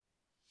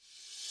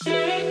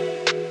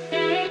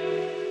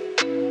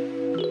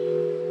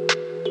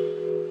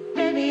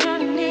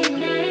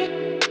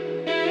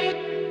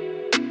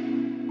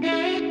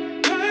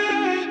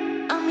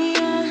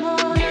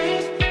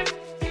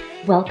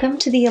Welcome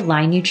to the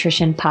Align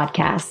Nutrition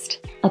Podcast,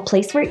 a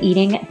place where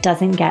eating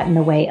doesn't get in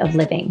the way of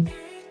living.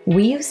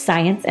 We use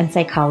science and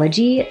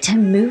psychology to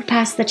move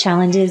past the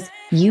challenges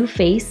you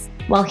face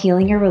while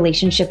healing your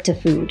relationship to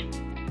food.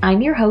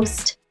 I'm your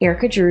host,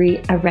 Erica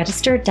Drury, a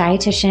registered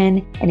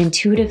dietitian and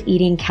intuitive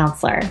eating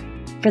counselor.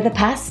 For the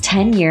past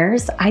 10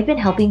 years, I've been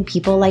helping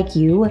people like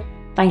you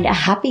find a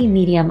happy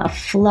medium of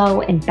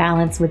flow and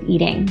balance with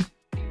eating.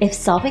 If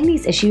solving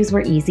these issues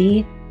were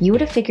easy, you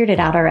would have figured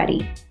it out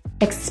already.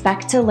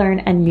 Expect to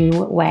learn a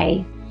new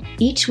way.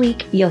 Each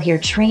week, you'll hear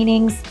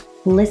trainings,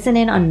 listen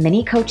in on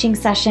mini coaching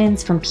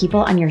sessions from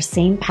people on your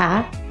same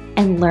path,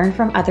 and learn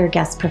from other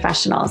guest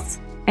professionals.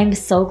 I'm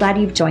so glad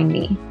you've joined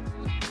me.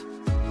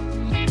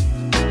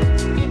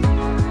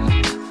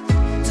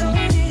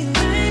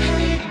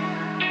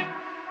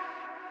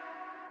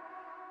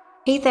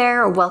 Hey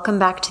there, welcome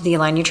back to the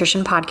Align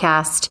Nutrition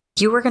Podcast.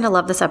 You are going to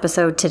love this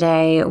episode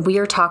today. We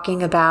are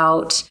talking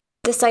about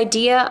this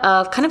idea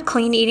of kind of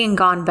clean eating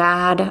gone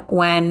bad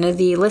when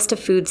the list of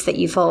foods that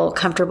you feel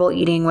comfortable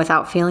eating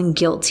without feeling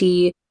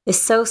guilty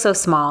is so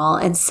small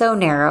and so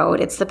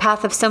narrowed. It's the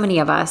path of so many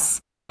of us.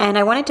 And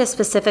I wanted to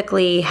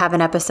specifically have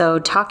an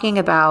episode talking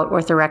about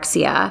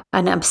orthorexia,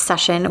 an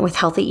obsession with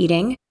healthy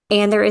eating.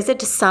 And there is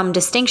some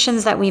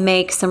distinctions that we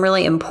make, some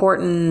really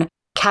important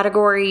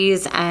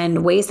categories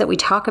and ways that we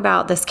talk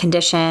about this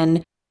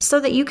condition so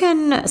that you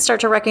can start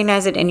to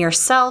recognize it in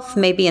yourself,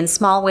 maybe in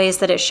small ways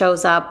that it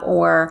shows up,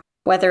 or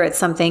whether it's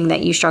something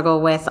that you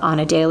struggle with on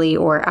a daily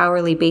or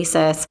hourly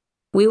basis.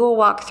 We will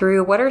walk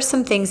through what are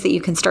some things that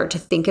you can start to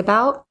think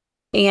about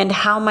and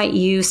how might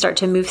you start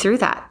to move through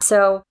that.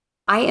 So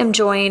I am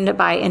joined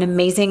by an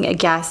amazing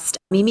guest.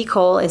 Mimi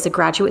Cole is a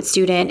graduate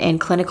student in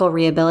clinical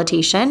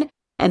rehabilitation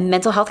and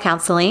mental health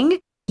counseling.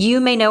 You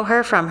may know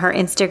her from her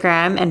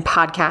Instagram and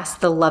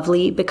podcast, The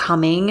Lovely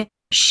Becoming.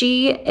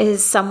 She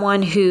is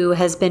someone who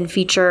has been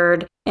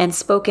featured and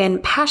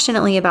spoken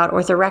passionately about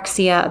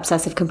orthorexia,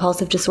 obsessive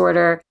compulsive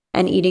disorder,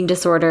 and eating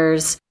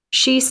disorders.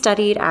 She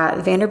studied at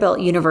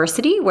Vanderbilt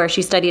University, where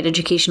she studied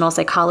educational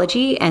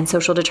psychology and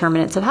social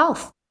determinants of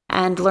health,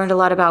 and learned a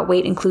lot about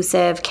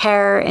weight-inclusive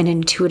care and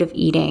intuitive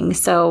eating.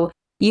 So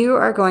you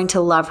are going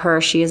to love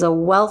her. She is a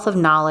wealth of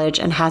knowledge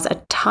and has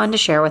a ton to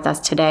share with us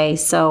today.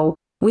 So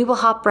we will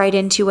hop right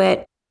into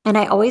it. And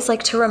I always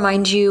like to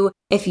remind you,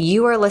 if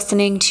you are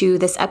listening to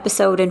this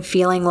episode and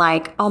feeling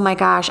like, oh my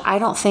gosh, I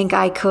don't think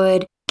I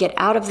could get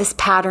out of this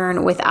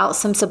pattern without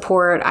some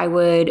support, I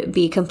would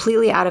be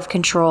completely out of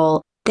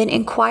control, then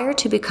inquire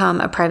to become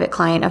a private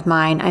client of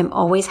mine. I'm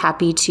always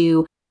happy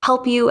to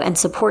help you and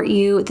support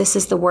you. This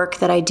is the work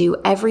that I do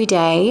every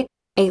day.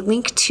 A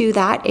link to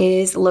that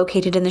is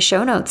located in the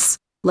show notes.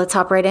 Let's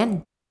hop right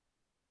in.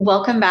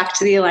 Welcome back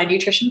to the Align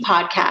Nutrition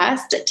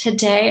Podcast.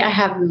 Today I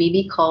have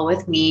Mimi Cole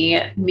with me.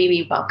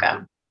 Mimi,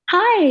 welcome.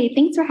 Hi,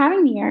 thanks for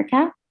having me,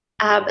 Erica.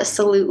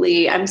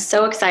 Absolutely. I'm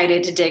so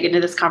excited to dig into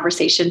this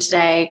conversation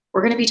today.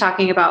 We're going to be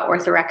talking about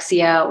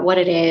orthorexia, what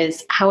it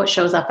is, how it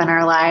shows up in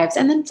our lives,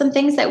 and then some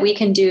things that we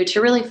can do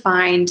to really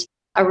find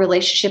a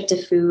relationship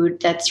to food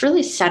that's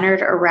really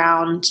centered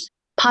around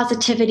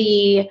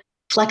positivity,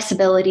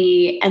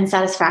 flexibility, and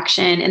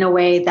satisfaction in a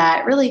way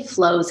that really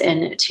flows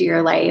into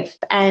your life.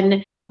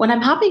 And when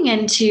I'm hopping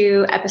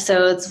into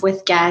episodes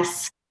with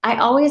guests, I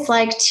always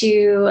like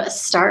to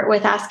start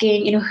with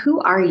asking,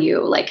 who are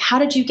you? Like, how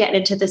did you get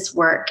into this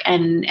work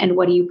and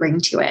what do you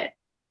bring to it?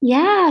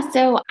 Yeah,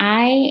 so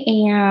I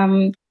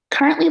am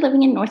currently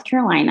living in North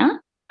Carolina.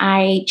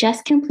 I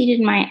just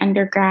completed my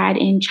undergrad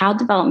in child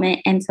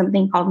development and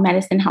something called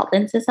Medicine, Health,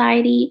 and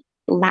Society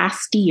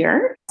last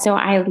year. So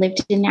I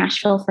lived in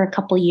Nashville for a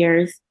couple of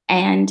years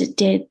and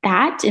did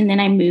that. And then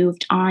I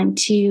moved on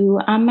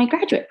to my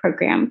graduate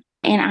program.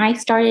 And I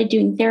started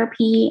doing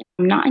therapy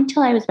not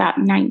until I was about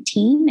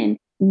 19 and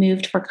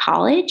moved for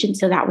college. And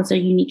so that was a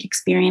unique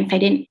experience. I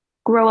didn't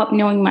grow up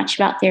knowing much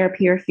about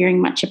therapy or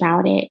hearing much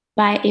about it,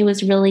 but it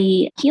was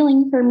really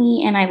healing for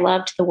me. And I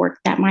loved the work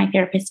that my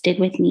therapist did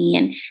with me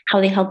and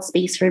how they held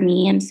space for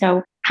me. And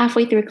so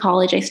halfway through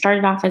college, I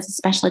started off as a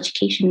special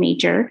education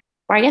major,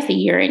 or I guess a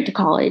year into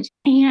college,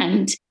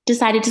 and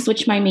decided to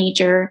switch my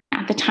major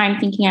at the time,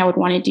 thinking I would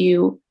want to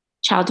do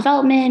child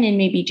development and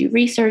maybe do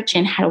research,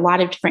 and had a lot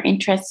of different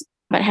interests,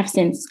 but have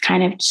since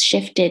kind of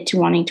shifted to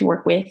wanting to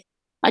work with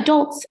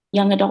adults,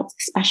 young adults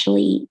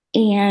especially.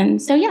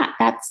 And so, yeah,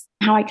 that's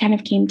how I kind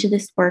of came to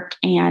this work.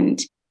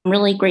 And I'm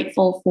really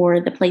grateful for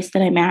the place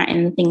that I'm at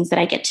and the things that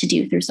I get to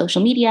do through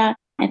social media,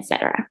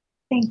 etc.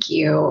 Thank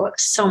you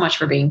so much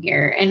for being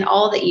here and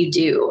all that you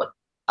do.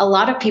 A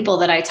lot of people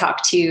that I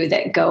talk to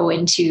that go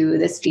into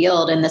this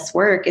field and this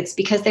work, it's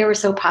because they were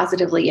so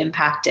positively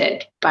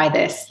impacted by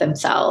this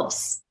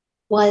themselves.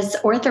 Was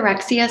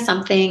orthorexia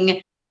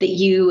something that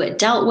you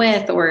dealt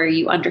with or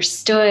you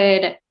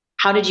understood?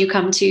 How did you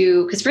come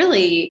to, because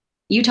really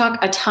you talk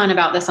a ton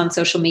about this on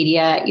social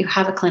media. You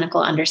have a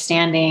clinical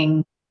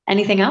understanding.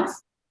 Anything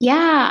else?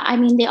 Yeah. I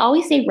mean, they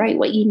always say, write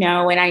what you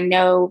know. And I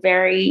know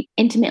very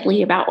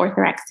intimately about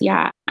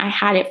orthorexia. I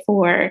had it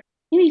for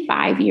maybe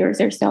 5 years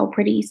or so,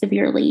 pretty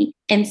severely.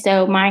 And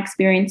so my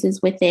experiences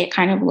with it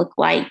kind of look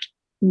like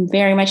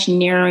very much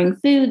narrowing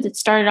foods. It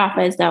started off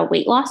as a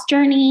weight loss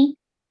journey.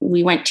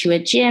 We went to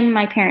a gym,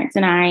 my parents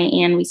and I,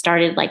 and we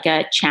started like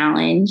a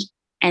challenge.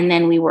 And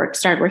then we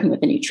started working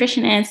with a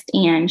nutritionist,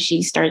 and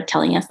she started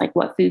telling us like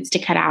what foods to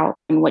cut out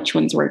and which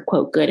ones were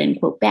quote good and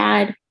quote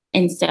bad.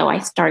 And so I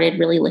started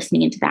really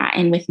listening into that.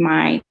 And with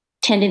my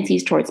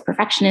tendencies towards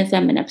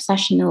perfectionism and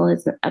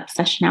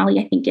obsessionality,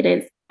 I think it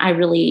is, I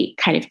really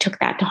kind of took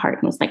that to heart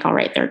and was like, all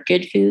right, there are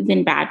good foods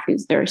and bad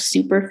foods. There are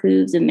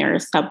superfoods and there are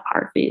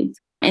subpar foods.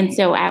 And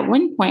so at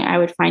one point I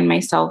would find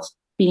myself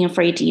being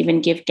afraid to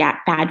even give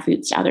bad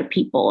foods to other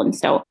people. And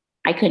so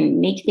I couldn't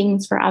make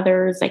things for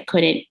others. I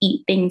couldn't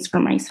eat things for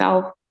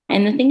myself.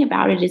 And the thing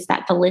about it is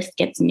that the list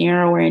gets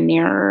narrower and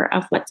narrower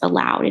of what's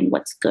allowed and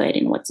what's good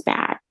and what's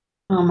bad.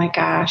 Oh my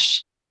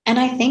gosh. And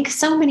I think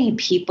so many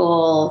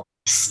people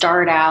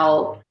start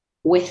out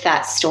with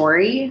that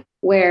story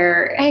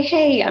where,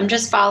 hey, I'm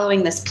just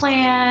following this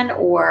plan,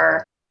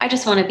 or I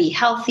just want to be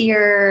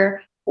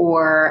healthier,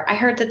 or I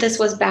heard that this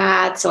was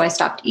bad, so I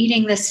stopped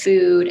eating this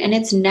food. And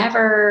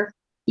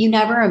you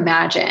never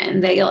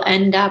imagine that you'll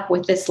end up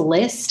with this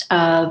list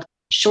of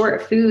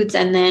short foods,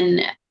 and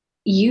then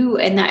you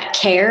and that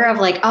care of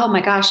like, oh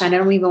my gosh, I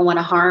don't even want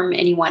to harm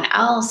anyone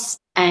else.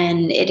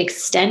 And it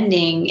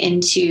extending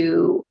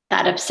into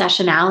that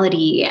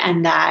obsessionality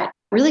and that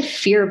really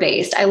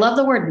fear-based. I love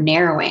the word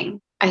narrowing.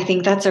 I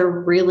think that's a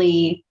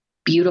really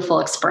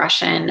beautiful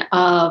expression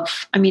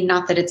of, I mean,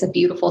 not that it's a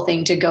beautiful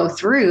thing to go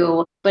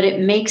through, but it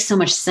makes so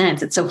much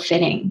sense. It's so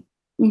fitting.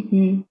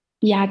 Mm-hmm.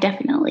 Yeah,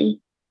 definitely.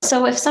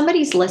 So if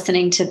somebody's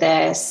listening to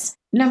this,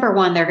 number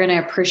one, they're going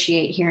to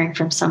appreciate hearing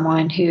from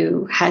someone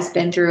who has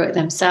been through it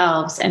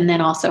themselves and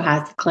then also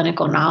has the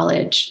clinical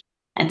knowledge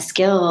and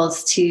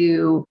skills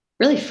to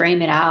really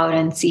frame it out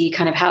and see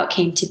kind of how it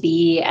came to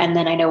be. And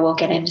then I know we'll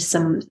get into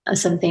some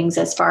things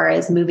as far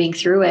as moving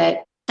through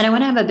it. And I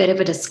want to have a bit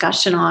of a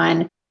discussion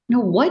on,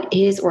 what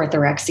is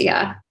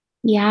orthorexia?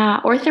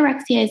 Yeah,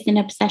 orthorexia is an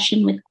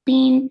obsession with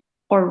clean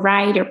or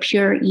right or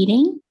pure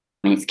eating.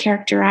 And it's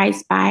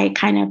characterized by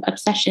kind of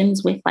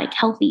obsessions with like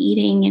healthy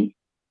eating. And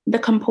the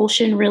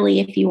compulsion,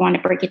 really, if you want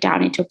to break it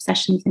down into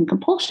obsessions and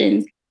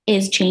compulsions,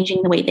 is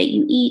changing the way that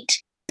you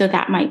eat. So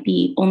that might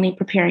be only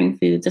preparing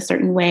foods a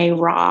certain way,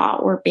 raw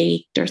or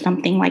baked or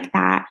something like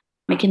that.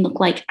 It can look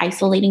like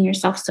isolating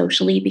yourself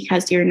socially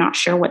because you're not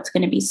sure what's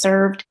going to be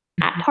served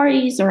at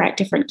parties or at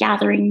different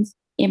gatherings.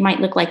 It might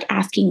look like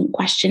asking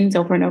questions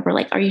over and over,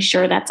 like, are you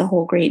sure that's a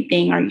whole grain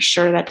thing? Are you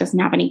sure that doesn't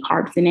have any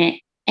carbs in it?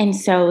 And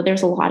so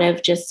there's a lot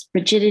of just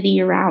rigidity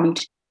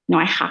around,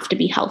 I have to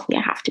be healthy.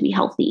 I have to be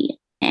healthy.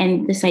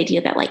 And this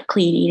idea that like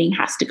clean eating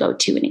has to go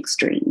to an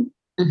extreme.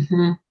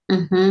 Mm-hmm.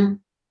 Mm-hmm.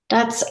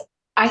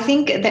 I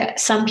think that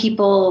some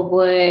people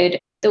would,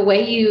 the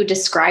way you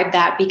describe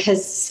that,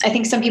 because I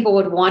think some people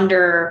would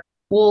wonder,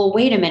 well,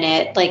 wait a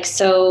minute, like,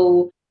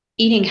 so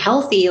eating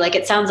healthy, like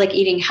it sounds like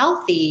eating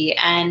healthy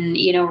and,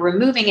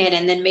 removing it.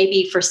 And then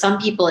maybe for some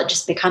people, it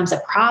just becomes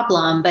a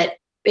problem. But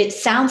it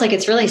sounds like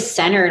it's really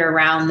centered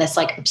around this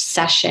like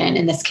obsession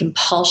and this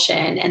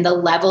compulsion and the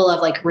level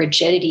of like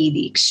rigidity,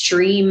 the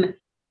extreme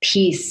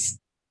piece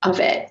of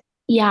it.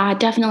 Yeah,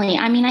 definitely.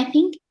 I mean, I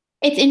think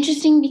it's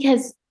interesting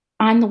because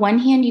on the one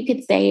hand, you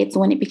could say it's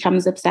when it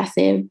becomes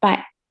obsessive, but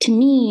to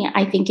me,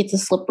 I think it's a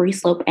slippery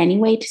slope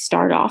anyway to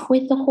start off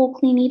with the whole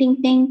clean eating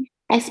thing,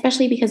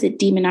 especially because it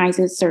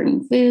demonizes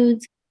certain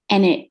foods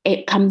and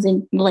it comes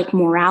in like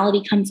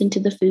morality comes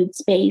into the food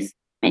space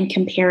and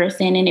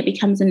comparison, and it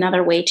becomes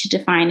another way to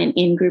define an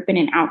in-group and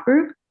an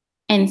out-group.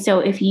 And so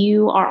if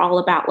you are all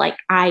about like,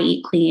 I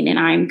eat clean and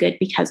I'm good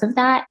because of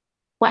that,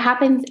 what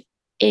happens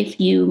if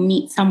you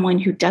meet someone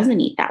who doesn't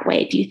eat that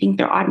way? Do you think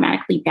they're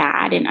automatically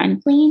bad and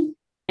unclean?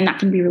 And that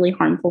can be really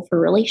harmful for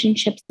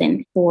relationships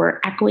and for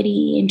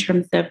equity in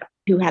terms of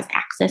who has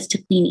access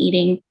to clean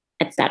eating,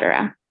 et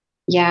cetera.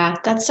 Yeah,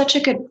 that's such a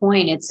good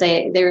point.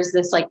 There's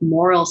this like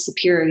moral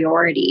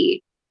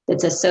superiority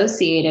that's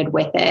associated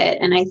with it.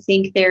 And I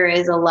think there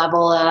is a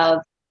level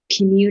of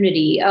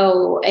community,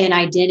 an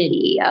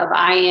identity of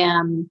I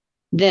am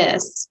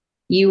this,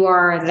 you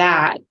are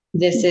that,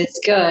 this is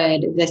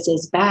good, this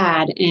is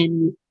bad.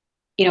 And,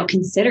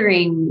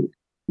 considering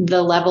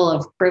the level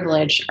of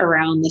privilege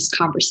around this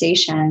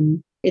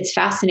conversation, it's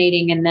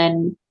fascinating. And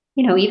then,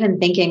 even I'm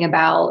thinking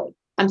about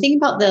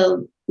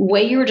the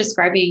way you were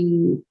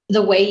describing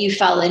the way you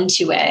fell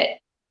into it.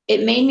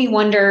 It made me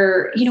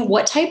wonder,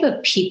 what type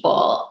of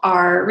people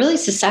are really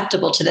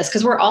susceptible to this?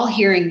 Because we're all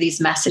hearing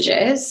these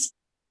messages.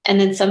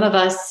 And then some of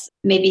us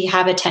maybe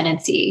have a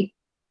tendency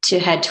to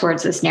head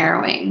towards this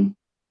narrowing.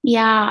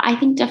 Yeah, I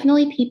think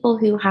definitely people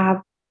who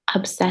have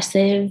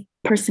obsessive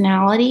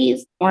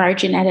personalities or are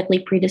genetically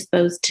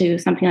predisposed to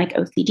something like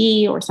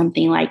OCD or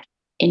something like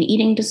an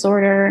eating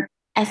disorder,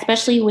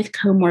 especially with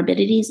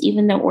comorbidities,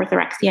 even though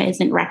orthorexia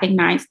isn't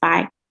recognized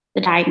by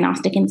the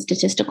Diagnostic and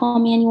Statistical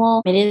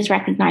Manual, it is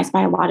recognized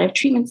by a lot of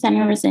treatment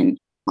centers and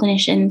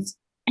clinicians.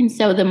 And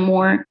so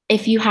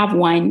if you have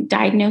one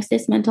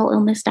diagnosis, mental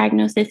illness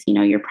diagnosis,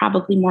 you're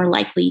probably more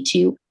likely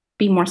to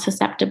be more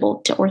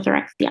susceptible to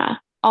orthorexia.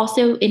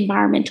 Also,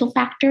 environmental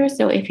factors.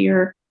 So if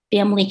you're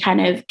family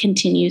kind of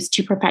continues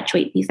to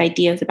perpetuate these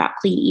ideas about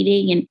clean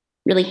eating and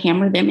really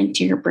hammer them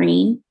into your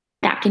brain,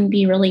 that can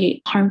be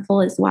really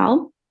harmful as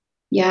well.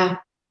 Yeah.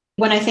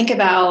 When I think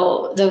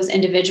about those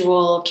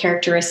individual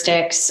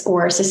characteristics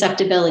or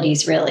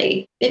susceptibilities,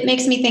 really, it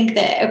makes me think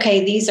that,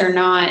 okay, these are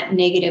not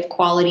negative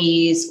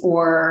qualities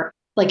or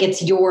like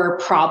it's your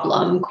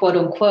problem, quote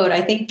unquote.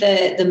 I think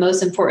the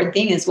most important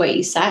thing is what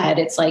you said.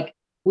 It's like,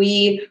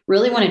 we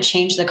really want to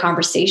change the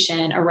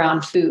conversation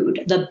around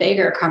food, the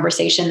bigger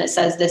conversation that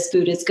says this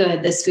food is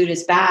good, this food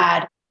is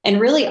bad, and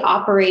really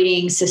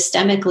operating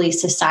systemically,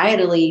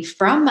 societally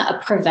from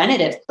a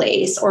preventative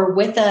place or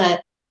with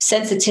a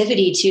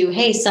sensitivity to,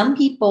 hey, some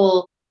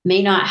people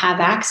may not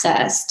have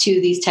access to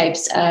these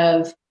types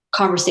of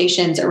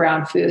conversations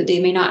around food.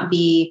 They may not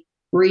be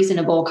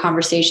reasonable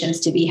conversations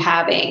to be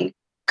having.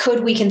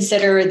 Could we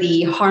consider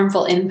the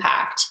harmful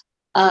impact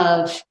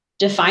of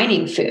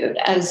defining food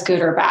as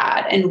good or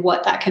bad and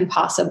what that can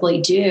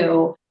possibly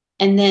do?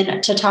 And then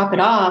to top it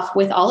off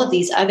with all of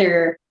these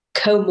other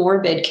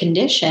comorbid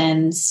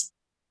conditions,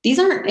 these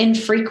aren't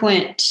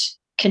infrequent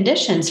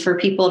conditions for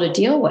people to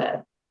deal with.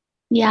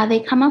 Yeah, they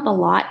come up a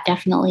lot,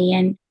 definitely.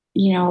 And,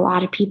 a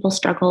lot of people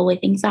struggle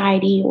with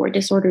anxiety or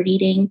disordered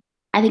eating.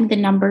 I think the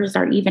numbers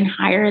are even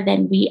higher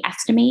than we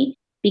estimate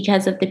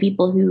because of the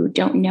people who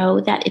don't know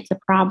that it's a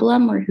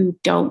problem or who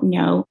don't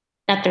know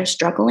that they're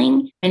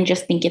struggling and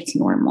just think it's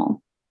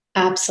normal.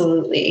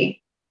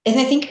 Absolutely. And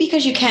I think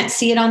because you can't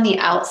see it on the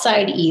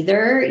outside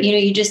either,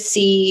 you just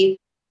see,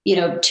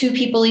 two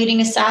people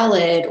eating a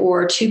salad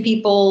or two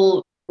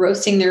people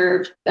roasting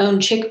their own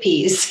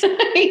chickpeas,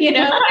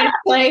 it's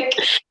like,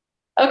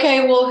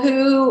 okay, well,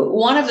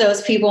 one of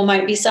those people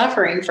might be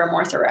suffering from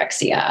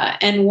orthorexia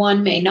and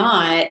one may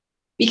not,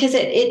 because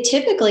it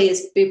typically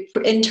is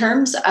in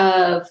terms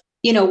of,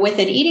 with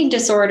an eating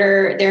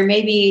disorder, there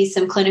may be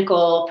some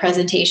clinical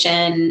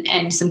presentation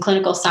and some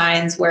clinical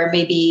signs where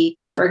maybe,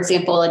 for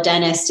example, a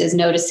dentist is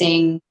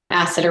noticing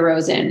acid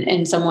erosion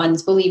in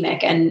someone's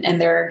bulimic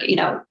and they're,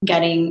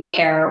 getting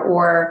care,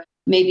 or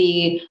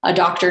maybe a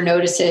doctor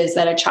notices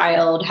that a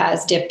child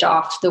has dipped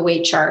off the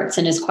weight charts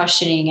and is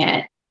questioning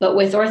it. But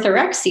with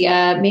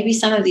orthorexia, maybe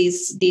some of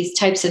these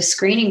types of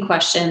screening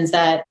questions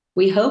that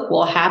we hope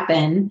will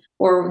happen,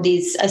 or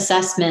these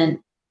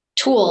assessment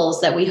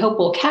tools that we hope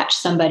will catch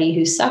somebody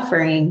who's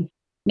suffering,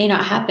 may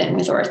not happen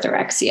with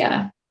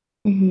orthorexia.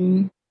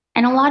 Mm-hmm.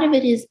 And a lot of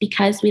it is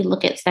because we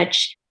look at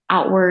such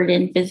outward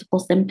and physical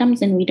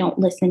symptoms and we don't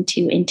listen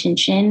to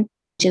intention,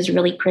 which is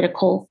really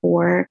critical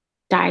for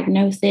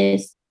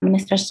diagnosis. And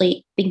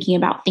especially thinking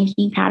about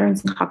thinking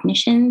patterns and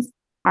cognitions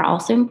are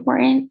also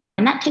important.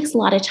 And that takes a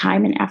lot of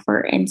time and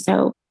effort. And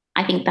so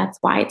I think that's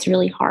why it's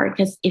really hard,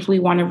 because if we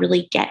want to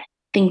really get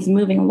things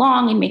moving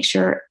along and make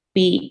sure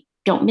we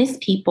don't miss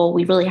people,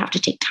 we really have to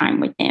take time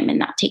with them. And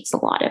that takes a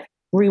lot of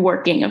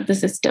reworking of the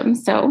system.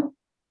 So,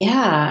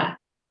 yeah.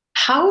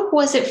 How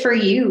was it for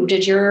you?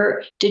 Did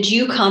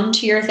you come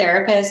to your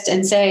therapist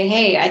and say,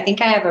 hey, I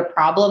think I have a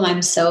problem,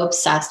 I'm so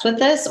obsessed with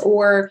this?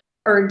 Or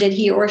did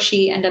he or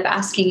she end up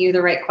asking you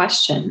the right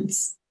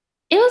questions?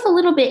 It was a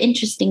little bit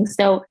interesting.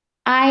 So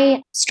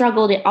I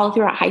struggled all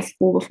throughout high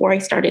school before I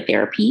started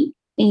therapy.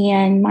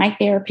 And my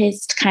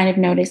therapist kind of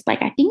noticed,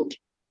 I think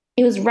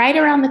it was right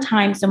around the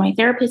time. So my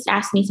therapist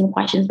asked me some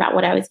questions about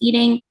what I was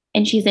eating,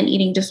 and she's an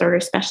eating disorder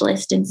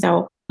specialist. And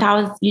so that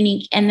was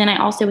unique. And then I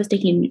also was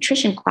taking a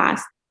nutrition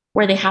class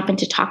where they happened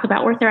to talk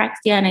about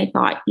orthorexia. And I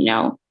thought,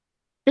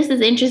 this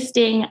is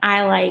interesting.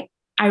 I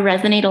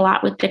resonate a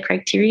lot with the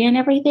criteria and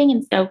everything.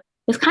 And so it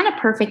was kind of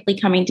perfectly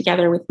coming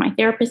together with my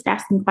therapist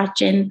asking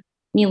questions,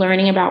 me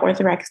learning about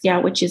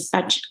orthorexia, which is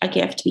such a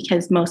gift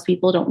because most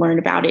people don't learn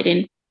about it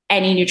in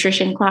any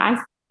nutrition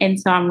class. And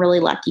so I'm really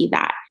lucky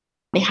that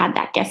they had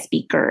that guest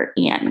speaker,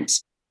 and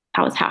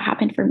that was how it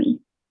happened for me.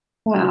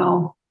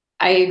 Wow.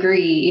 I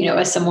agree.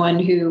 As someone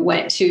who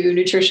went to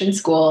nutrition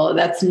school,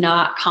 that's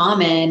not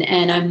common.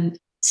 And I'm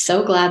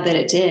so glad that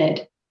it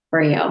did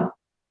for you.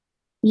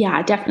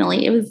 Yeah,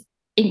 definitely. It was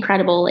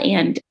incredible.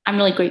 And I'm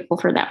really grateful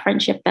for that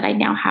friendship that I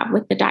now have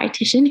with the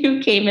dietitian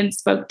who came and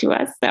spoke to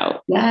us.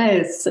 So,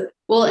 yes.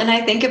 Well, and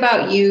I think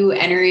about you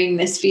entering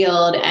this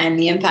field and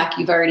the impact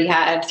you've already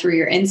had through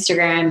your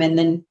Instagram. And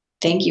then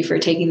thank you for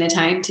taking the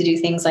time to do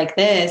things like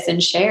this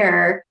and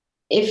share.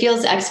 It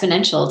feels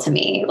exponential to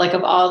me. Like,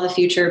 of all the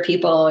future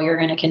people you're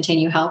going to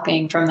continue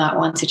helping from that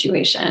one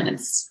situation,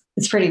 it's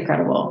pretty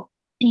incredible.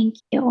 Thank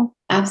you.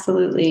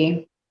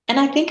 Absolutely. And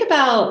I think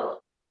about,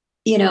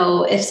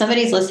 if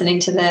somebody's listening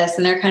to this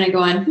and they're kind of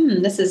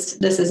going, this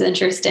is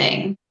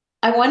interesting.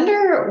 I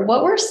wonder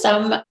what were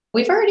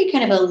we've already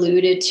kind of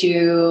alluded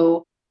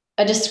to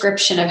a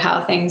description of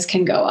how things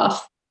can go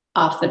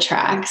off the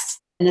tracks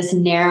and this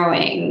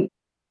narrowing.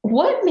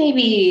 What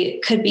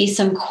maybe could be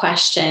some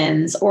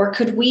questions, or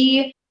could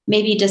we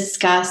maybe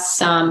discuss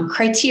some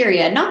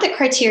criteria? Not that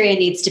criteria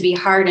needs to be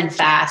hard and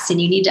fast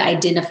and you need to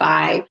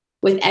identify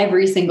with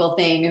every single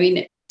thing. I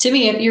mean, to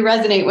me, if you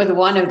resonate with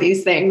one of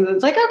these things,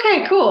 it's like,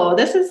 okay, cool.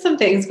 This is some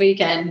things we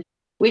can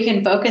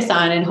focus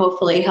on and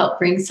hopefully help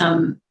bring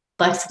some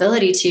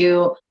flexibility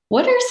to.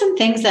 what are some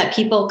things that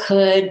people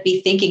could be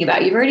thinking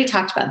about? You've already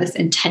talked about this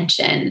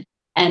intention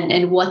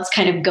and what's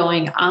kind of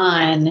going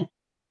on.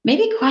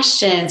 Maybe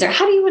questions, or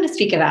how do you want to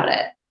speak about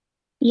it?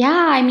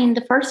 Yeah, I mean,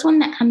 the first one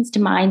that comes to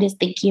mind is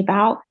thinking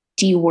about,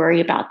 do you worry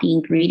about the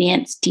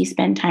ingredients? Do you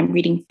spend time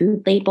reading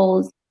food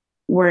labels,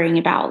 worrying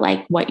about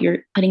like what you're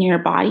putting in your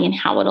body and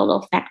how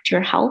it'll affect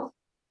your health?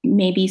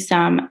 Maybe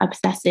some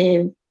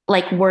obsessive,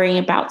 like worrying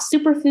about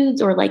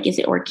superfoods, or like, is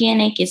it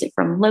organic? Is it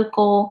from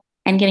local?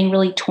 And getting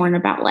really torn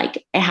about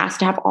like, it has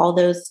to have all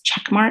those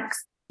check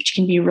marks, which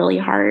can be really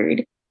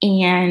hard.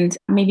 And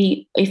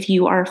maybe if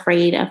you are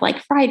afraid of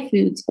like fried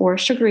foods or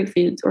sugary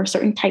foods or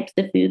certain types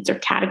of foods or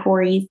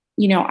categories,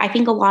 I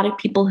think a lot of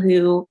people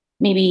who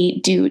maybe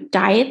do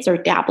diets or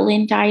dabble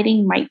in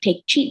dieting might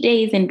take cheat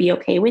days and be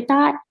okay with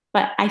that.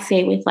 But I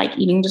say with like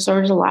eating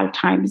disorders, a lot of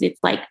times it's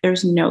like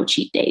there's no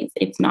cheat days.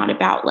 It's not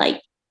about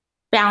like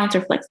balance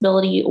or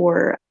flexibility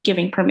or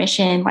giving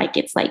permission. Like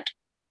it's like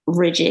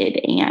rigid.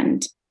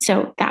 And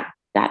so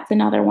that's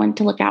another one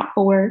to look out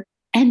for.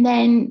 And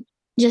then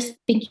just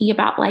thinking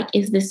about like,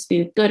 is this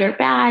food good or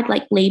bad?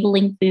 Like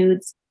labeling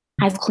foods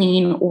as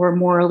clean or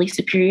morally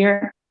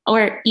superior,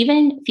 or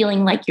even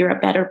feeling like you're a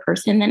better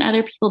person than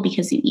other people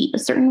because you eat a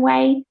certain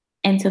way.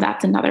 And so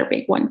that's another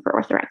big one for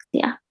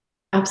orthorexia.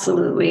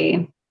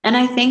 Absolutely. And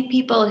I think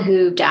people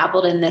who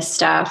dabbled in this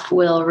stuff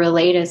will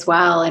relate as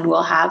well and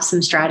will have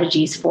some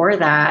strategies for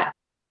that.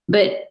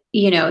 But,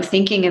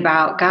 thinking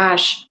about,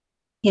 gosh,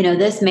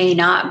 this may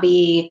not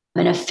be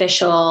an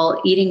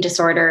official eating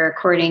disorder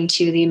according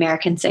to the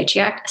American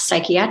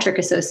Psychiatric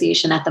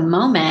Association at the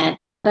moment.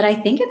 But I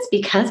think it's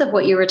because of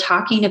what you were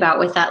talking about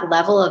with that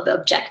level of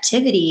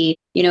objectivity.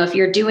 If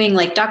you're doing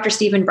like Dr.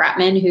 Stephen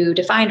Bratman, who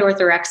defined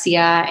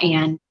orthorexia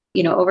and,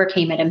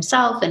 overcame it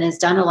himself and has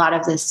done a lot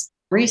of this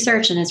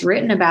research and has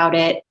written about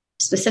it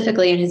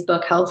specifically in his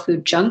book, Health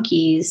Food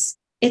Junkies.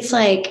 It's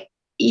like,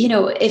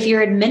 if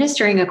you're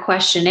administering a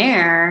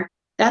questionnaire,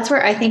 that's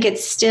where I think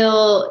it's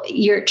still,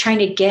 you're trying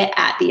to get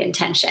at the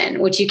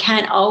intention, which you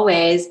can't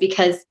always,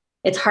 because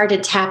it's hard to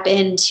tap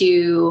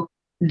into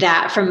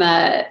that from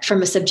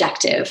a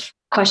subjective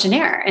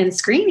questionnaire and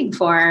screening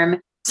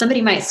form.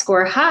 Somebody might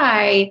score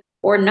high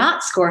or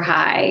not score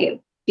high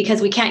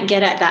because we can't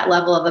get at that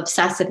level of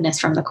obsessiveness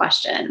from the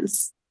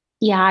questions.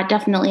 Yeah,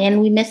 definitely.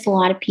 And we miss a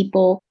lot of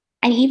people.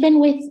 And even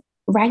with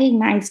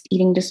recognized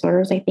eating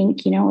disorders, I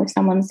think, if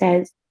someone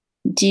says,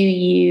 do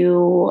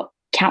you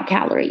count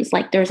calories?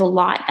 Like there's a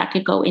lot that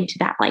could go into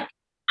that. Like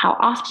how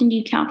often do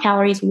you count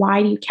calories?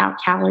 Why do you count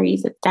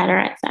calories, et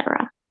cetera, et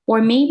cetera?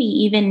 Or maybe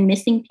even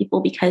missing people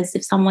because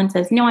if someone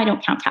says, no, I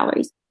don't count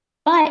calories,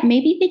 but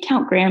maybe they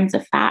count grams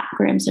of fat,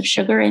 grams of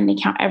sugar, and they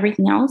count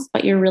everything else,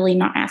 but you're really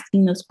not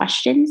asking those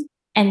questions.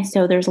 And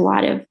so there's a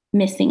lot of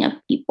missing of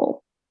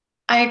people.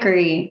 I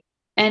agree.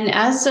 And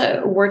as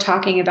we're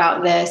talking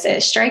about this,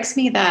 it strikes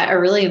me that a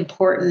really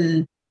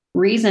important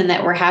reason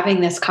that we're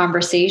having this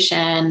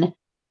conversation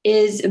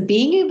is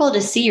being able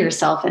to see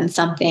yourself in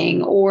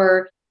something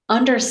or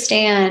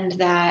understand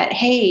that,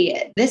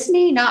 hey, this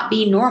may not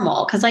be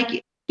normal. Because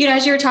like,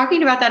 as you were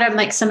talking about that, I'm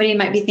like, somebody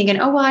might be thinking,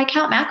 oh, well, I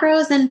count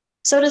macros and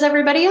so does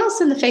everybody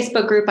else in the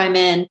Facebook group I'm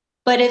in.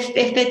 But if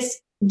it's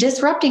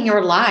disrupting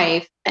your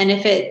life and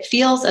if it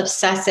feels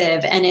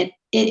obsessive and it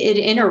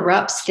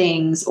interrupts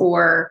things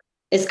or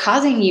is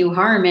causing you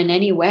harm in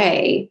any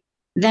way,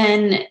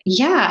 then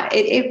yeah,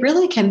 it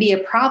really can be a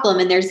problem.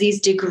 And there's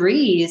these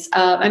degrees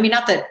of,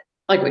 not that,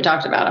 like we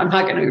talked about, I'm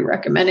not going to be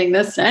recommending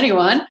this to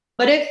anyone.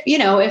 But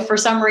if for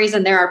some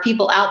reason there are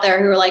people out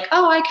there who are like,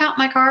 oh, I count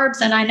my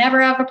carbs and I never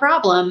have a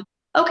problem.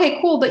 Okay,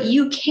 cool. But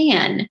you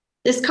can.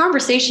 This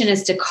conversation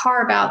is to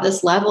carve out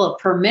this level of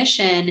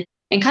permission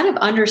and kind of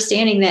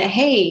understanding that,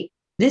 hey,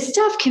 this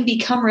stuff can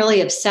become really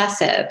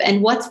obsessive.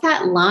 And what's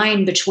that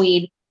line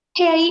between,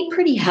 hey, I eat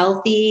pretty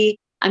healthy.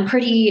 I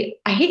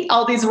hate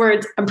all these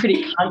words. I'm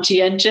pretty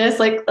conscientious.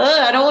 Like,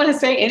 I don't want to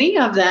say any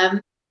of them.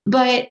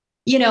 But,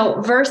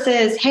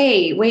 versus,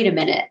 hey, wait a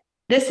minute.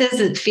 This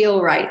doesn't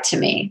feel right to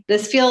me.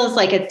 This feels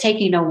like it's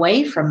taking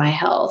away from my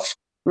health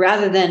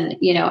rather than,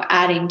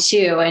 adding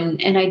to.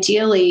 And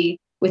ideally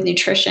with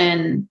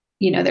nutrition,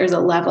 there's a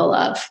level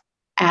of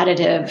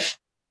additive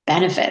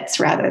benefits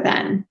rather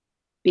than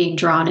being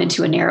drawn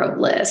into a narrowed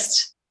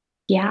list.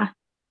 Yeah.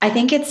 I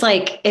think it's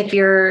like if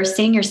you're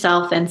seeing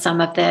yourself in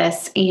some of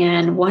this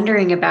and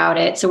wondering about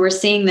it. So we're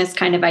seeing this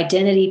kind of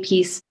identity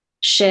piece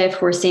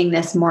shift. We're seeing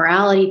this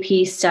morality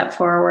piece step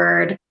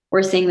forward.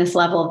 We're seeing this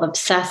level of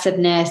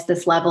obsessiveness,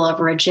 this level of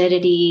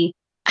rigidity.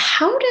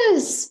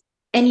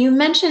 And you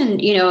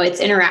mentioned, its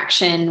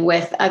interaction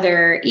with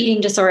other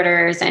eating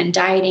disorders and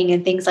dieting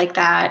and things like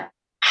that.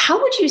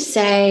 How would you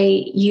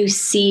say you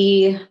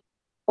see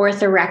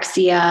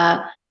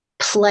orthorexia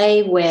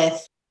play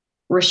with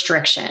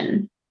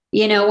restriction?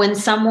 When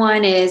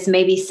someone is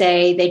maybe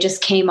say they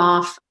just came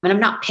off, and I'm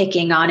not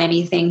picking on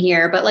anything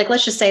here, but like,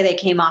 let's just say they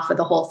came off with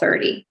a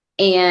Whole30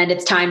 and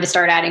it's time to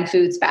start adding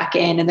foods back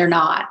in and they're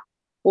not.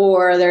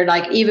 Or they're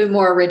like even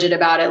more rigid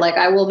about it. Like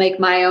I will make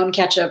my own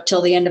ketchup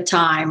till the end of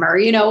time or,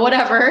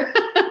 whatever.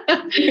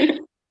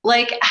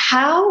 Like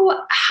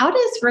how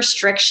does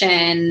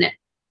restriction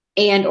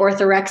and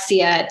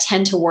orthorexia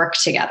tend to work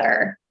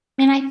together?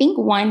 And I think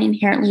one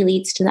inherently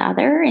leads to the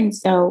other. And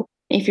so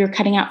if you're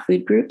cutting out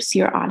food groups,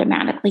 you're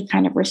automatically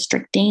kind of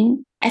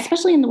restricting,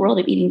 especially in the world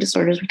of eating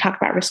disorders. We talk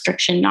about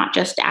restriction, not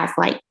just as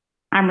like,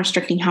 I'm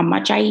restricting how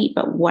much I eat,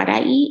 but what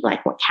I eat,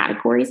 like what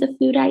categories of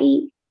food I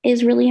eat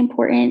is really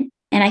important.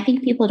 And I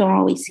think people don't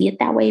always see it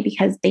that way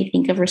because they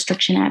think of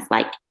restriction as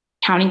like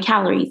counting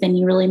calories, and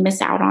you really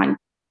miss out on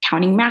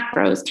counting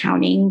macros,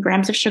 counting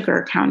grams of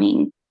sugar,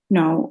 counting,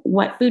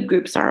 what food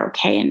groups are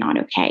okay and not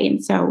okay.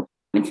 And so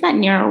it's that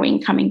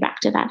narrowing, coming back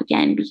to that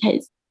again,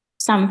 because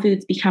some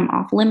foods become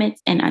off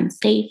limits and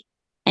unsafe.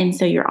 And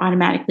so you're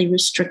automatically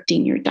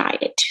restricting your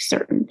diet to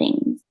certain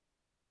things.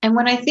 And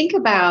when I think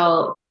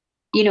about,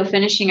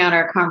 finishing out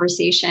our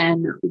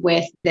conversation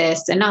with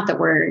this, and not that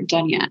we're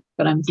done yet,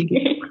 but I'm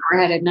thinking where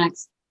we're headed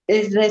next,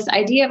 is this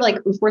idea of like,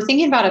 if we're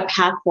thinking about a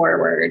path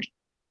forward,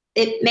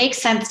 it makes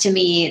sense to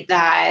me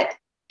that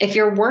if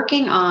you're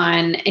working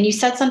on, and you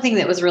said something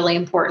that was really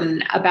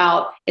important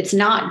about, it's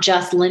not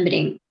just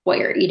limiting what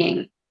you're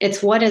eating,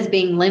 it's what is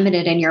being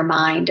limited in your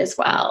mind as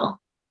well.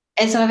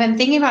 And so if I'm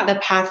thinking about the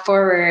path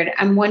forward,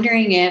 I'm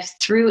wondering if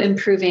through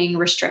improving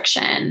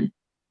restriction,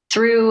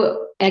 through,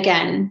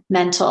 again,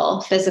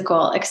 mental,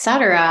 physical,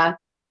 etc.,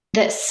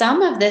 that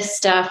some of this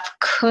stuff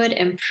could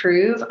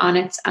improve on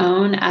its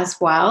own as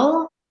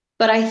well.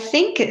 But I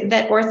think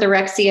that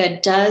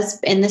orthorexia does,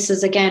 and this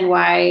is again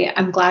why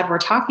I'm glad we're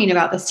talking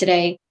about this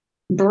today,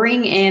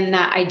 bring in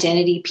that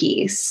identity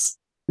piece,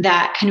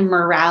 that kind of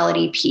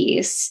morality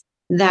piece,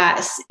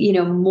 that,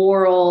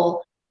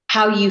 moral,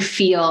 how you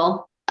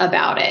feel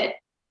about it,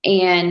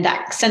 and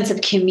that sense of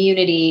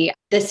community.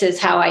 This is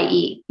how I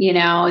eat,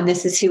 and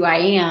this is who I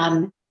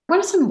am. What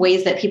are some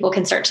ways that people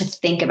can start to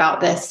think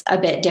about this a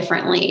bit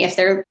differently? If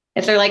they're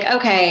like,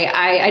 okay,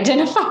 I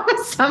identify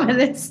with some of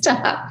this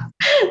stuff,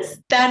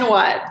 then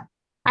what?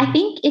 I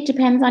think it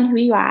depends on who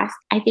you ask.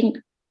 I think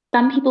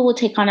some people will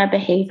take on a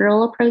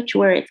behavioral approach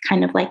where it's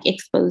kind of like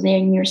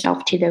exposing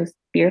yourself to those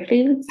fear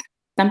foods.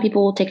 Some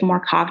people will take a more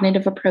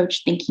cognitive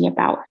approach, thinking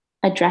about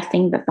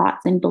addressing the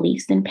thoughts and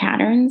beliefs and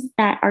patterns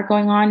that are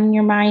going on in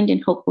your mind,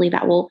 and hopefully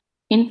that will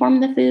inform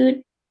the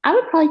food. I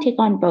would probably take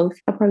on both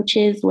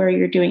approaches where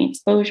you're doing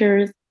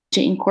exposures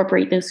to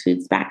incorporate those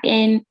foods back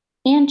in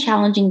and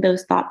challenging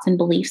those thoughts and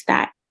beliefs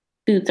that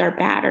foods are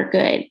bad or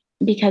good,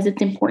 because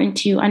it's important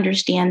to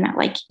understand that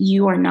like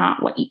you are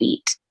not what you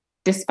eat,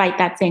 despite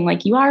that saying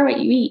like you are what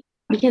you eat,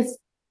 because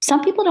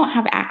some people don't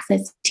have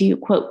access to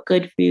quote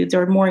good foods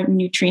or more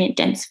nutrient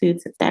dense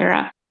foods,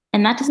 etc.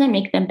 And that doesn't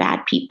make them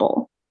bad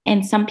people.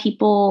 And some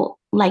people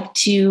like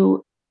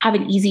to have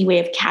an easy way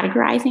of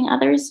categorizing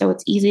others. So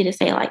it's easy to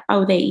say like,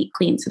 oh, they eat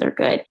clean, so they're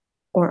good.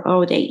 Or,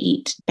 oh, they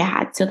eat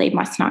bad, so they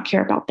must not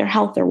care about their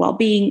health or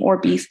well-being or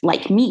be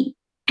like me.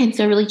 And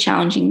so really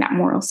challenging that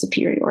moral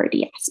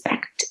superiority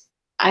aspect.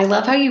 I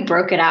love how you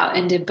broke it out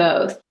into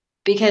both,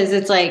 because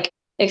it's like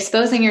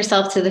exposing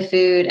yourself to the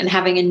food and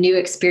having a new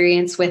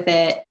experience with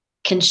it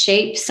can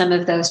shape some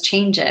of those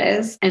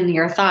changes and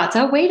your thoughts.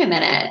 Oh, wait a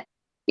minute.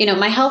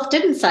 My health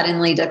didn't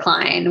suddenly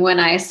decline when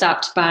I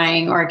stopped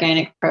buying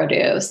organic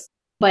produce.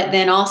 But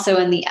then also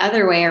in the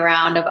other way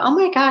around of, oh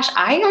my gosh,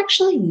 I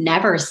actually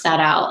never set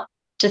out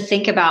to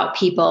think about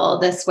people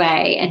this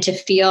way and to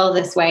feel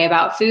this way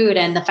about food.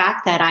 And the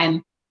fact that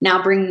I'm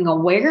now bringing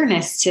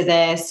awareness to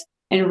this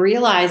and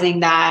realizing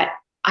that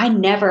I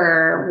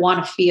never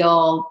want to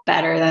feel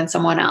better than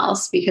someone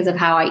else because of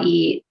how I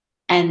eat.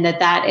 And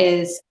that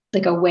is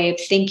like a way of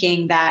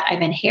thinking that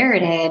I've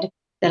inherited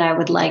that I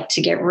would like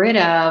to get rid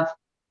of,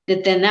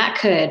 then that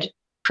could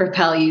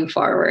propel you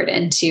forward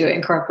into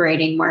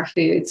incorporating more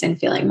foods and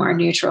feeling more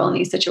neutral in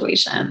these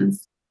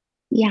situations.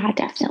 Yeah,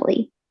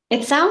 definitely.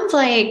 It sounds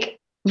like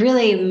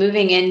really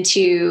moving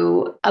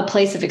into a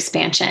place of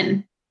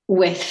expansion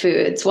with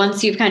foods.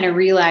 Once you've kind of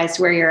realized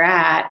where you're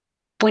at,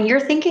 when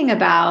you're thinking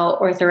about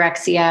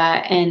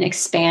orthorexia and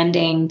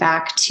expanding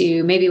back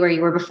to maybe where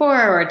you were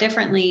before or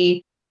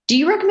differently, do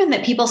you recommend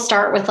that people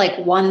start with like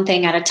one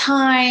thing at a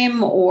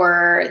time,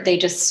 or they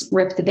just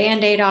rip the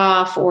Band-Aid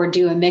off, or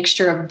do a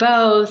mixture of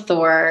both,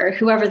 or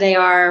whoever they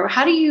are?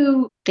 How do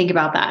you think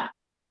about that?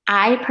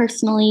 I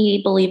personally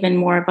believe in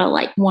more of a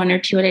like one or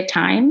two at a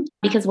time,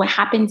 because what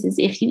happens is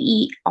if you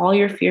eat all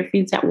your fear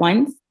foods at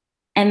once,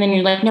 and then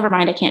you're like, never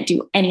mind, I can't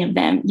do any of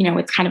them.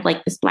 It's kind of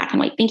like this black and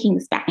white thinking,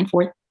 this back and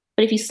forth.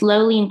 But if you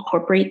slowly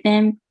incorporate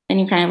them, then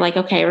you're kind of like,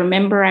 okay,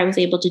 remember I was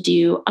able to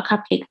do a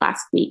cupcake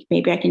last week.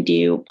 Maybe I can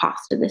do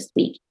pasta this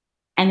week.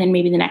 And then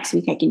maybe the next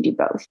week I can do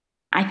both.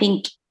 I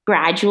think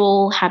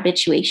gradual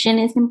habituation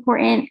is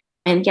important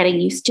and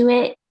getting used to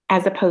it,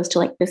 as opposed to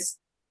like this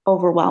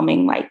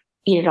overwhelming, like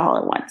eat it all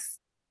at once.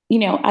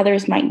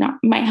 Others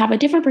might have a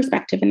different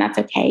perspective, and that's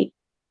okay.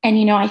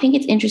 And, I think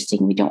it's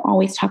interesting. We don't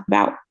always talk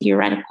about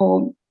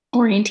theoretical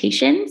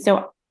orientation.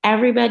 So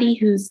everybody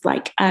who's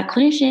like a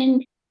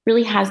clinician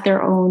really has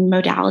their own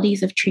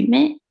modalities of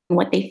treatment and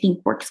what they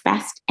think works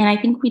best. And I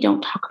think we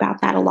don't talk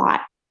about that a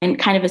lot and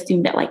kind of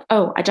assume that like,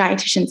 oh, a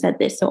dietitian said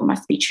this, so it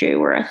must be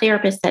true, or a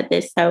therapist said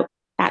this, so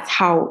that's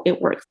how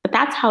it works. But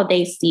that's how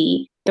they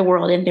see the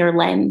world in their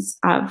lens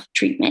of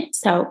treatment.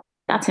 So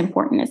that's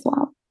important as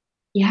well.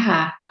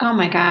 Yeah. Oh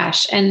my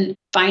gosh. And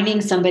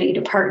finding somebody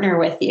to partner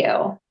with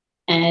you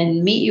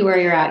and meet you where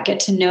you're at, get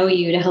to know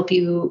you to help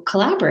you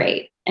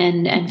collaborate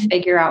and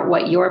figure out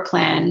what your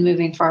plan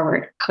moving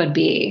forward could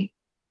be.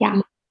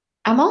 Yeah.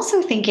 I'm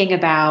also thinking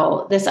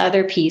about this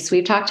other piece.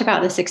 We've talked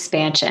about this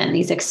expansion,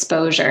 these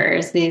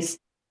exposures, these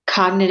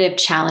cognitive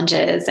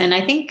challenges, and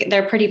I think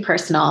they're pretty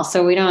personal.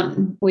 So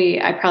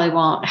I probably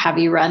won't have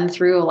you run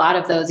through a lot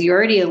of those. You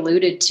already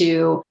alluded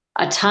to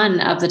a ton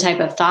of the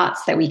type of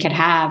thoughts that we could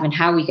have and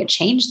how we could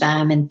change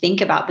them and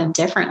think about them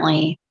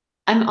differently.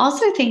 I'm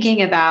also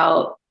thinking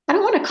about, I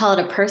don't want to call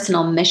it a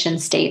personal mission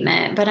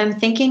statement, but I'm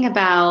thinking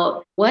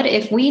about what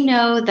if we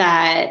know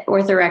that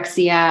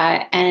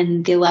orthorexia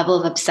and the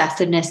level of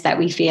obsessiveness that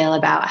we feel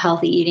about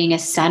healthy eating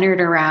is centered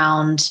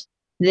around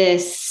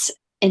this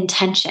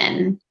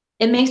intention.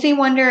 It makes me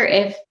wonder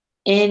if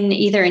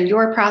either in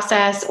your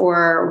process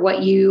or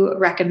what you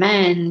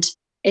recommend,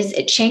 is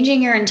it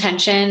changing your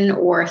intention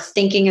or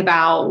thinking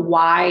about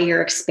why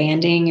you're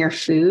expanding your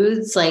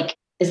foods? Like,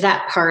 is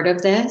that part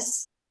of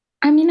this?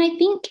 I mean, I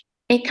think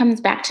it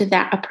comes back to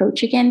that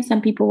approach again.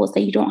 Some people will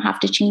say you don't have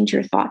to change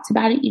your thoughts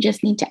about it. You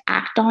just need to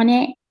act on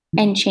it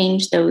and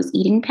change those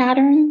eating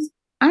patterns.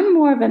 I'm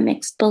more of a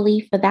mixed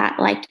belief of that.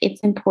 Like,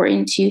 it's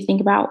important to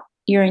think about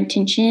your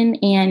intention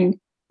and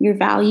your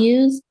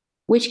values,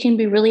 which can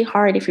be really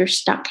hard if you're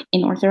stuck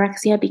in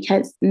orthorexia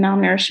because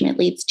malnourishment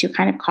leads to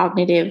kind of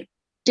cognitive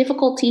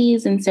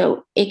difficulties. And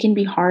so it can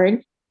be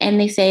hard. And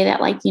they say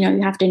that, like,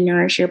 you have to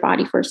nourish your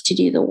body first to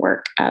do the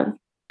work of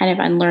kind of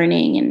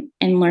unlearning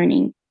and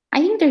learning. I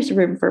think there's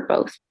room for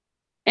both.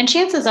 And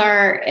chances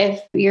are,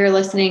 if you're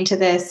listening to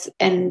this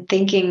and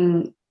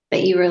thinking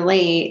that you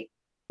relate,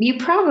 you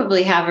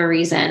probably have a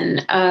reason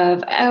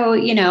of,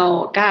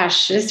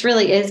 gosh, this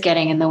really is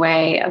getting in the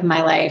way of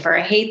my life. Or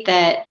I hate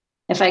that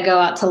if I go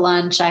out to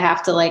lunch, I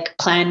have to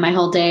plan my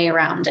whole day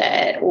around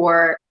it.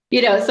 Or,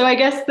 so I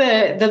guess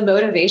the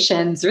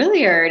motivations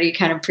really are already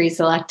kind of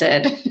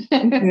pre-selected.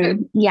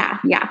 Mm-hmm. Yeah.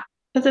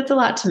 Because it's a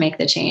lot to make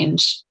the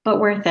change,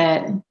 but worth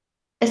it.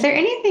 Is there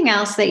anything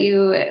else that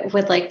you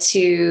would like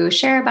to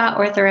share about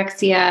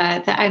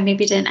orthorexia that I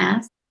maybe didn't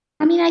ask?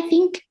 I mean, I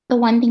think the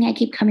one thing I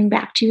keep coming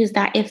back to is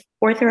that if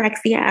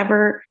orthorexia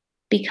ever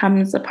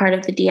becomes a part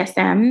of the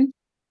DSM,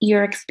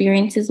 your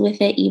experiences with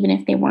it, even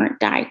if they weren't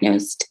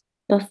diagnosed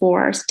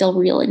before, are still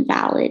real and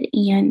valid.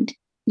 And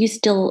you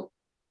still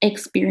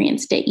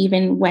experienced it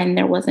even when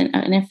there wasn't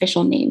an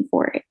official name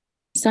for it.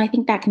 So I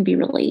think that can be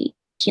really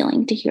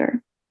healing to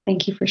hear.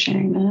 Thank you for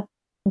sharing that.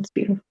 That's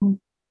beautiful.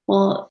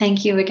 Well,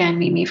 thank you again,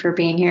 Mimi, for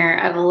being here.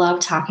 I've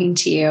loved talking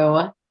to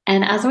you.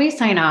 And as we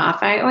sign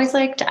off, I always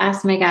like to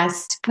ask my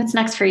guests, what's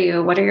next for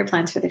you? What are your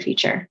plans for the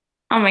future?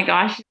 Oh my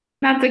gosh,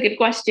 that's a good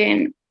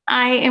question.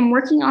 I am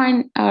working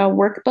on a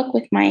workbook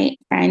with my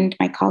friend,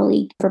 my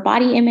colleague, for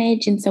body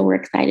image. And so we're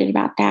excited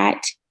about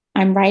that.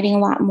 I'm writing a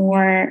lot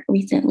more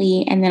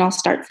recently, and then I'll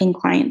start seeing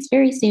clients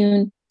very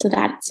soon. So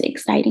that's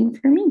exciting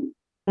for me.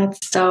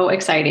 That's so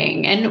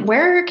exciting. And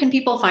where can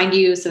people find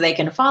you so they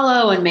can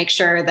follow and make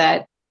sure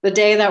that the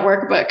day that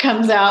workbook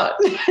comes out,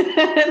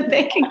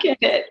 they can get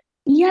it?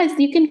 Yes,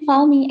 you can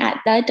follow me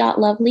at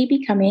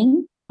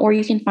the.lovelybecoming, or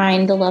you can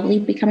find the Lovely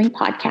Becoming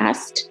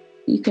podcast.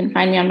 You can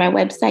find me on my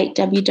website,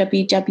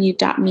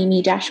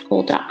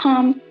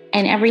 www.mimi-cole.com,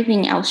 and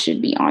everything else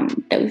should be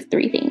on those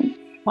three things.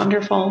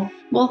 Wonderful.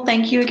 Well,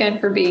 thank you again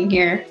for being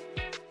here.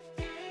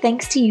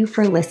 Thanks to you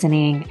for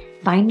listening.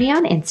 Find me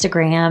on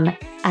Instagram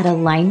at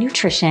Align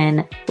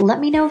Nutrition. Let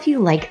me know if you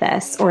like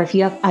this or if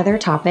you have other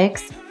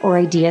topics or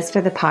ideas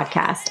for the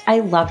podcast. I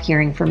love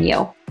hearing from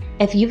you.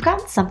 If you've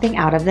gotten something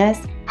out of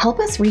this, help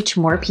us reach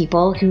more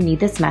people who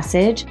need this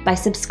message by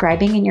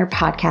subscribing in your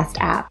podcast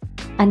app.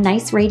 A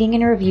nice rating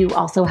and review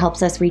also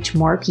helps us reach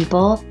more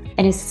people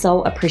and is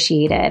so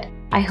appreciated.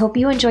 I hope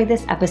you enjoyed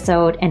this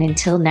episode, and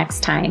until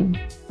next time.